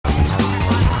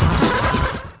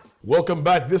Welcome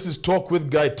back. This is Talk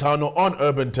with GAETANO on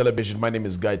Urban Television. My name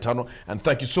is GAETANO, and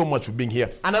thank you so much for being here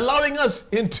and allowing us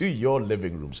into your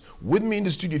living rooms. With me in the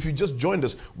studio, if you just joined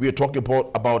us, we are talking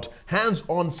about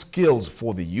hands-on skills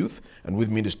for the youth. And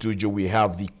with me in the studio, we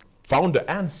have the founder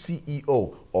and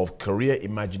CEO of Career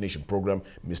Imagination Program,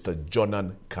 Mr.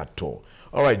 Jonan Kato.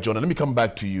 All right, Jonan, let me come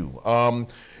back to you.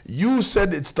 You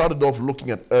said it started off looking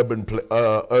at urban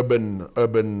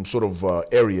sort of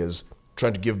areas,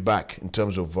 trying to give back in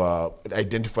terms of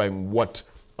identifying what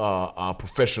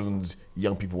professions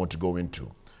young people want to go into.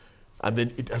 And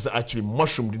then it has actually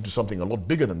mushroomed into something a lot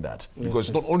bigger than that. Because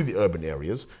it's not only the urban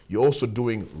areas, you're also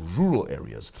doing rural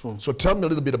areas. True. So tell me a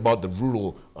little bit about the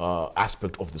rural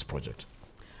aspect of this project.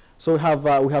 So we have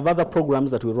other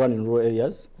programs that we run in rural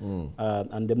areas.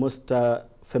 And the most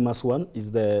famous one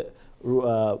is the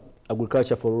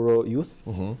agriculture for rural youth.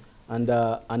 And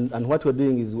what we're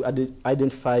doing is we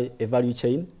identify a value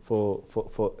chain for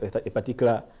a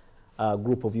particular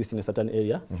group of youth in a certain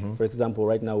area. For example,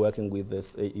 right now we're working with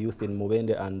this youth in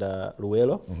Mubende and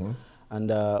Luelo.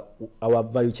 And our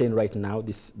value chain right now,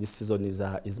 this season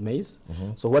is maize.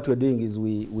 So what we're doing is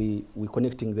we're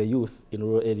connecting the youth in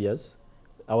rural areas,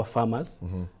 our farmers,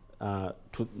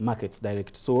 to markets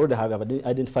direct. So we already have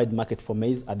identified market for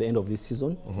maize at the end of this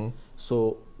season.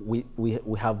 So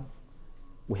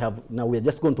now we're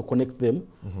just going to connect them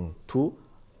to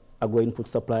agro-input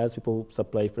suppliers, people who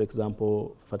supply, for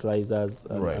example, fertilizers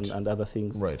and other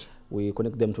things. We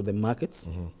connect them to the markets.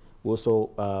 We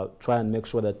also try and make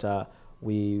sure that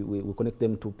we connect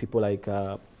them to people like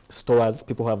stores.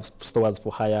 People have stores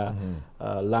for hire,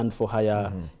 land for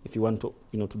hire. If you want to,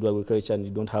 to do agriculture and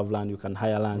you don't have land, you can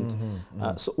hire land.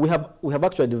 So we have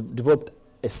actually developed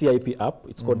a CIP app.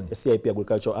 It's called a CIP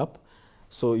agriculture app.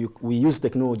 So we use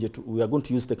technology. We are going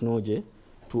to use technology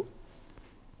to.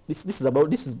 This is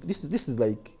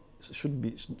like should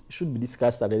be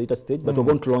discussed at a later stage. But we're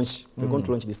going to launch. We're going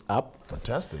to launch this app.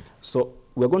 Fantastic. So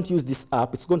we're going to use this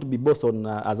app. It's going to be both on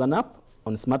as an app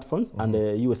on smartphones and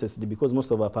USSD, because most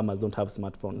of our farmers don't have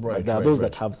smartphones. But there are those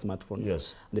that have smartphones.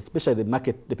 Yes. And especially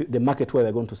the market where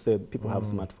they're going to sell, people have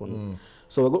smartphones.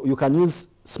 So you can use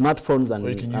smartphones and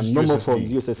normal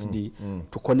phones, USSD,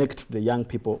 to connect to the young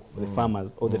people, the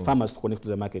farmers, or the farmers to connect to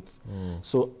the markets.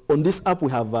 So on this app, we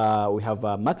have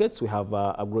markets, we have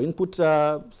agro-input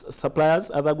suppliers,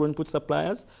 other agro-input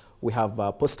suppliers. We have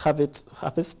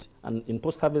post-harvest, and in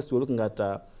post-harvest, we're looking at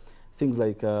things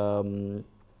like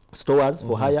stores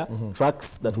for hire,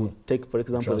 trucks that will take, for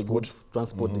example, the goods,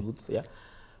 transport the goods. Yeah.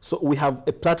 So we have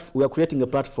a platform. We are creating a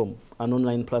platform, an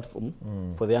online platform,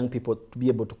 for the young people to be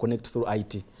able to connect through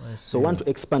IT. So we want to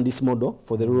expand this model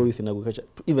for the rural youth in agriculture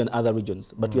to even other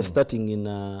regions. But we're starting in.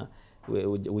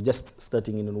 We're just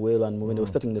starting in Luelo and Mubende. We're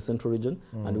starting in the central region,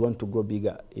 and we want to grow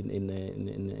bigger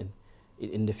in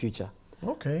the future.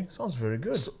 Okay, sounds very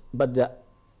good. So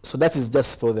that is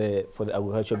just for the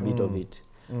agriculture bit of it.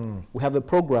 We have a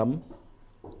program,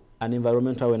 an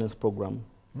environmental awareness program.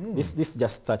 This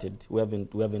just started. We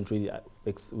haven't really.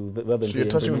 So you're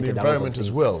touching on the environment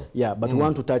as well. Yeah, but we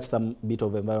want to touch some bit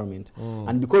of environment,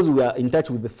 and because we are in touch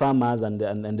with the farmers and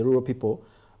the rural people,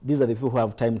 these are the people who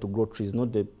have time to grow trees,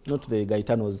 not the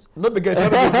GAETANOs. Not the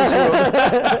GAETANOs.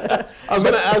 I was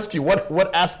going to ask you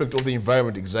what aspect of the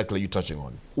environment exactly are you touching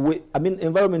on?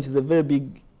 Environment is a very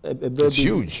big. It's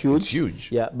huge. It's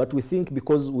huge. Yeah, but we think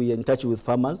because we are in touch with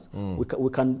farmers, we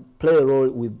can play a role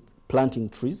with planting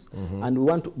trees, and we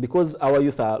want to, because our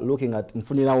youth are looking at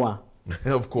Mfunirawa.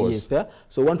 Of course. Yes, yeah?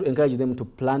 So we want to encourage them to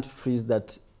plant trees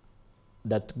that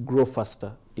grow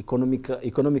faster,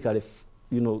 economically, trees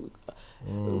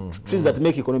that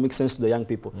make economic sense to the young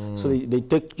people. So they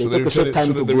take a short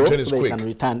time to grow, so they can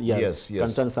return. Yes. Can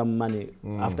return some money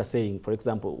after saying, for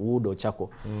example, wood or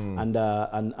charcoal, and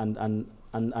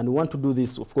we want to do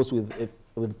this, of course, with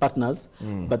partners.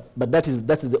 But that's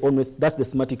the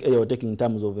thematic area we're taking in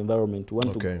terms of environment. We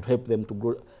want to help them to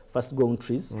grow fast-growing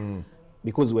trees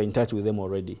because we're in touch with them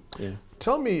already. Yeah.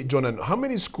 Tell me, Jonan, how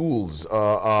many schools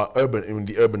are urban in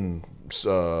the urban,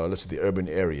 let's say the urban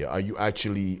area, are you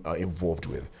actually involved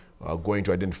with, going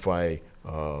to identify,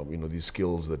 these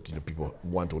skills that people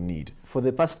want or need? For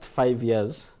the past 5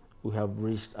 years, we have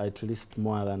reached at least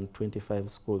more than 25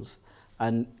 schools,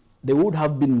 and there would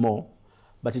have been more,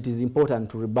 but it is important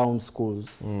to rebound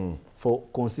schools for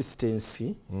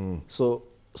consistency. So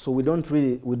we don't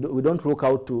look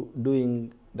out to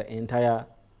doing the entire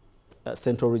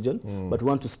central region, but we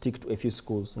want to stick to a few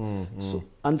schools.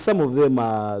 And some of them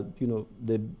are,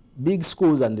 the big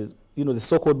schools and the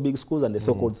so-called big schools and the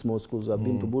so-called small schools. We have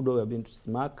been to Budo, we have been to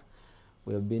SMAC,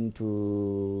 we have been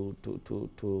to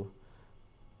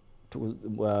to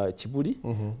Chibuli,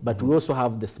 but we also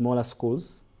have the smaller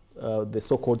schools, the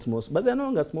so-called small, but they're no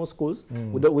longer small schools.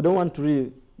 We don't want to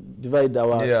really divide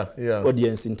our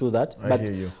audience into that. I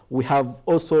hear you. We have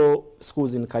also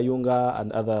schools in Kayunga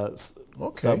and other.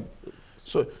 Okay.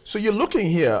 So you're looking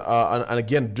here, and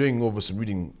again, doing over some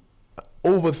reading,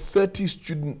 over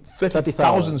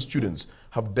 30,000 students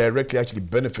have directly actually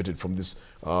benefited from this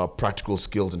practical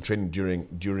skills and training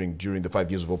during the 5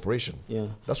 years of operation. Yeah.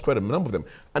 That's quite a number of them.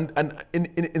 And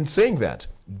in saying that,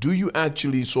 do you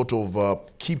actually sort of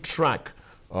keep track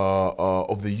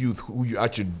of the youth who you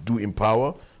actually do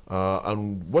empower?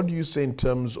 And what do you say in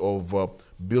terms of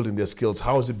building their skills?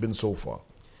 How has it been so far?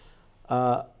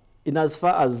 In as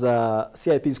far as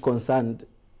CIP is concerned,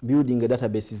 building a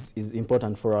database is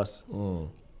important for us,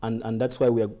 and that's why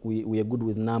we are good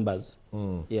with numbers.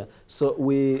 Yeah. So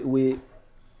when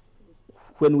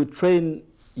we train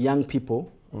young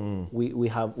people,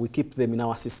 we keep them in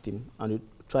our system and we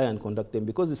try and conduct them,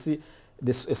 because you see,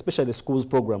 especially the schools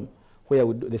program, where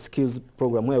we do the skills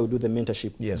program, where we do the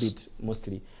mentorship bit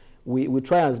mostly. We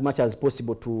try as much as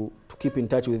possible to keep in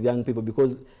touch with young people,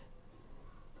 because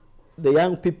the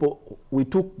young people, we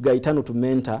took GAETANO to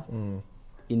mentor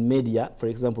in media, for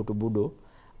example, to Budo,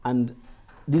 and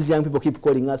these young people keep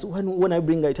calling us, when I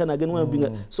bring GAETANO again, when I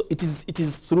bring so it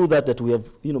is through that we have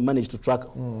managed to track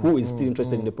who is still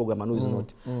interested in the program and who is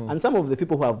not. And some of the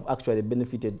people who have actually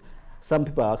benefited, some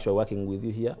people are actually working with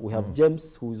you here. We have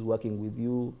James, who is working with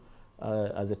you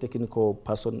as a technical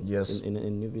person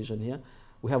in New Vision here.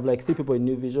 We have like 3 people in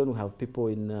New Vision. We have people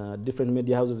in different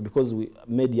media houses, because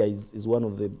media is one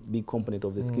of the big component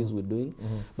of the skills we're doing.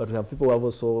 But we have people who have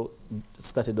also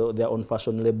started their own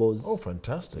fashion labels. Oh,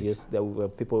 fantastic. Yes, we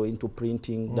have people into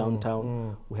printing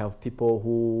downtown. We have people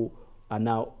who are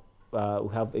now, we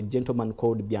have a gentleman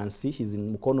called Biansi. He's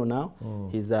in Mukono now.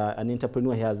 He's an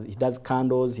entrepreneur. He does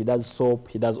candles, he does soap,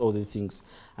 he does all the things.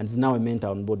 And he's now a mentor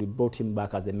on board. We brought him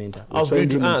back as a mentor. I was going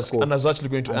to ask, and I was actually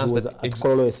going to ask that.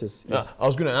 I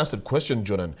was going to ask that question,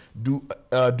 Jordan. Do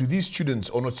these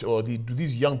students or do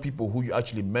these young people who you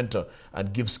actually mentor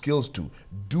and give skills to,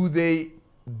 do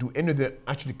any of them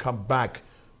actually come back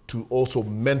to also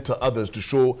mentor others to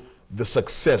show the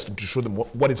success and to show them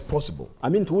what is possible? I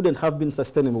mean, it wouldn't have been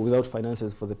sustainable without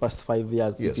finances for the past 5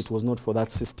 years if it was not for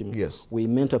that system. Yes. We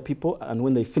mentor people, and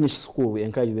when they finish school, we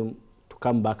encourage them to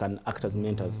come back and act as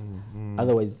mentors.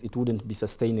 Otherwise, it wouldn't be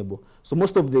sustainable. So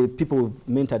most of the people we've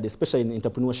mentored, especially in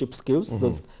entrepreneurship skills,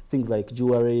 those things like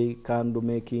jewelry, candle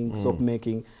making, soap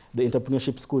making, the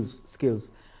entrepreneurship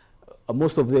skills,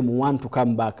 most of them want to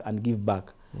come back and give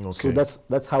back. So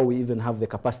that's how we even have the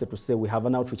capacity to say we have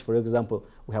an outreach. For example,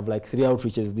 we have like 3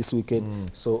 outreaches this weekend.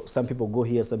 So some people go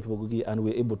here, some people go here, and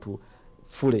we're able to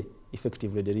fully,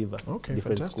 effectively deliver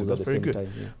different schools at the same time.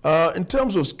 Yeah. In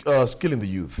terms of skilling the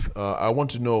youth, I want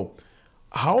to know,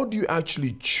 how do you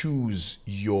actually choose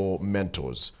your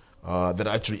mentors that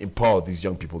actually empower these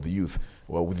young people, the youth,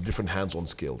 with the different hands-on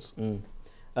skills?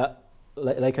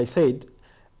 Like I said,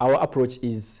 our approach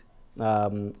is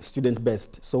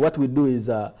student-based. So what we do is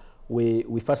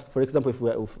we first, for example, if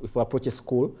we approach a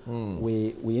school,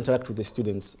 we interact with the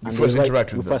students. We first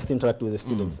interact with the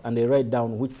students, and they write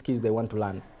down which skills they want to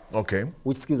learn. Okay.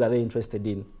 Which skills are they interested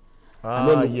in? And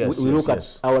then we look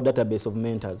at our database of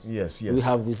mentors. We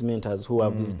have these mentors who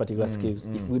have these particular skills.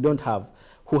 If we don't have,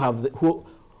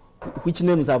 which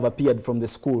names have appeared from the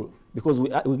school? Because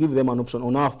we give them an option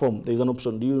on our form. There is an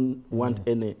option. Do you want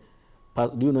any?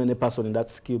 Do you know any person in that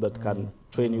skill that can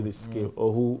train you this skill,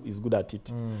 or who is good at it?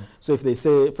 So if they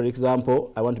say, for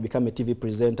example, I want to become a TV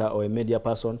presenter or a media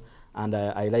person, and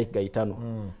I like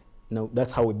GAETANO. Now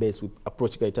that's how we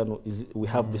approach GAETANO. We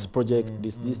have this project,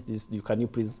 this, can you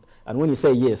please? And when you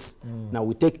say yes, now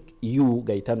we take you,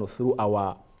 GAETANO, through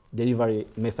our delivery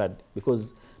method,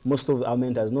 because most of our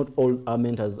mentors, not all our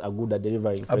mentors are good at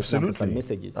delivering, for example, some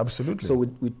messages. Absolutely. So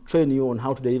we train you on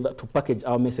how to deliver, to package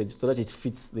our message so that it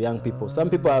fits the young people.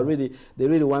 Some people are they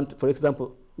really want, for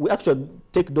example, we actually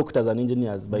take doctors and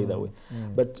engineers, by the way.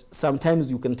 But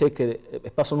sometimes you can take a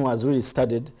person who has really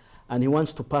studied and he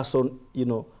wants to pass on, a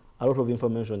lot of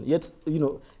information. Yet,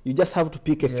 you just have to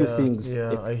pick a few things.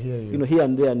 I hear you. Here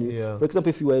and there. And for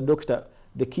example, if you were a doctor,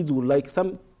 the kids would like,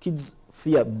 some kids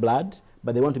fear blood,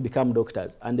 but they want to become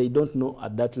doctors, and they don't know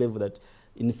at that level that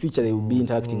in the future they will be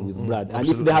interacting with blood. And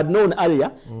if they had known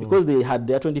earlier, because they had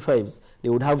their 25s, they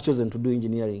would have chosen to do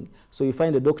engineering. So you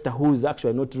find a doctor who is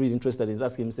actually not really interested, is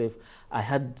asking himself, I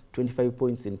had 25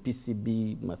 points in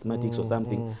PCB, mathematics or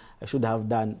something, I should have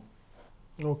done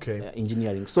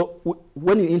engineering. So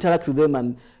when you interact with them,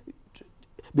 and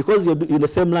because you're in the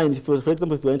same line, if for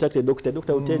example, if you interact with a doctor,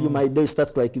 doctor will tell you, my day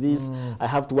starts like this, I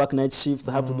have to work night shifts,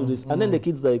 I have to do this. And then the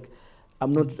kids like,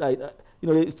 I'm not, you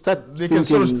know, they can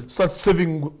sort of start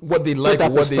saving what they like or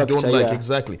what they don't like. Yeah.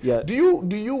 Exactly. Yeah. Do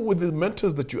you, with the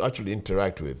mentors that you actually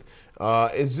interact with,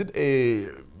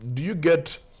 do you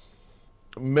get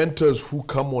mentors who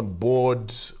come on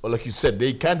board, or like you said,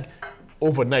 they can't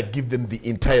overnight give them the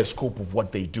entire scope of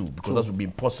what they do, because that would be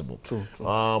impossible. True.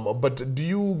 But do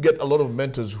you get a lot of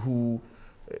mentors who,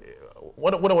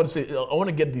 what I want to say, I want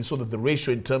to get the sort of the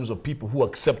ratio in terms of people who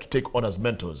accept to take on as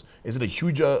mentors. Is it a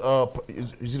huge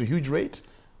is it a huge rate?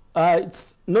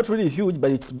 It's not really huge,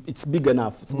 but it's big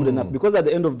enough. It's good enough, because at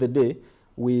the end of the day,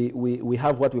 we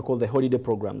have what we call the holiday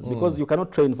programs, because you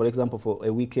cannot train, for example, for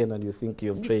a weekend and you think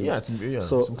you've trained. Yeah, it's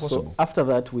impossible. So after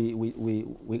that,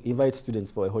 we invite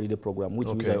students for a holiday program, which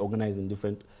we organize in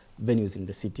different venues in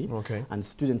the city. Okay. And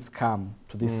students come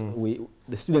to this.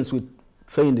 The students we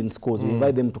trained in schools, we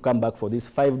invite them to come back for this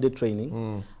 5-day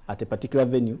training at a particular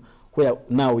venue, where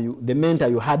now the mentor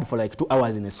you had for like 2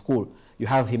 hours in a school, you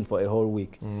have him for a whole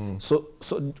week. So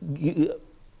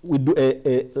we do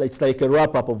it's like a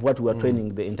wrap up of what we are training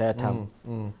the entire term,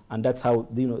 and that's how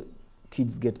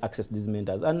kids get access to these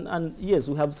mentors. And yes,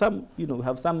 we have some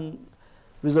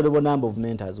reasonable number of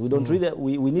mentors. We don't really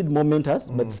we need more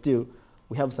mentors, but still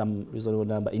we have some reasonable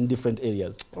number in different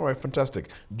areas. All right, fantastic.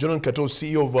 John Kato,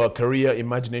 CEO of Career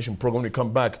Imagination Program. When we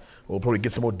come back, we'll probably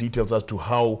get some more details as to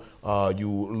how you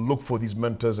look for these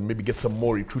mentors and maybe get some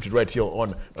more recruited right here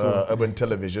on Urban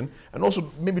Television. And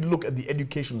also maybe look at the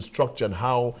education structure and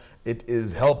how it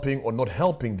is helping or not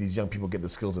helping these young people get the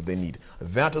skills that they need.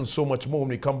 That and so much more when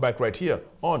we come back right here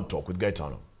on Talk with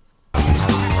Gaetano.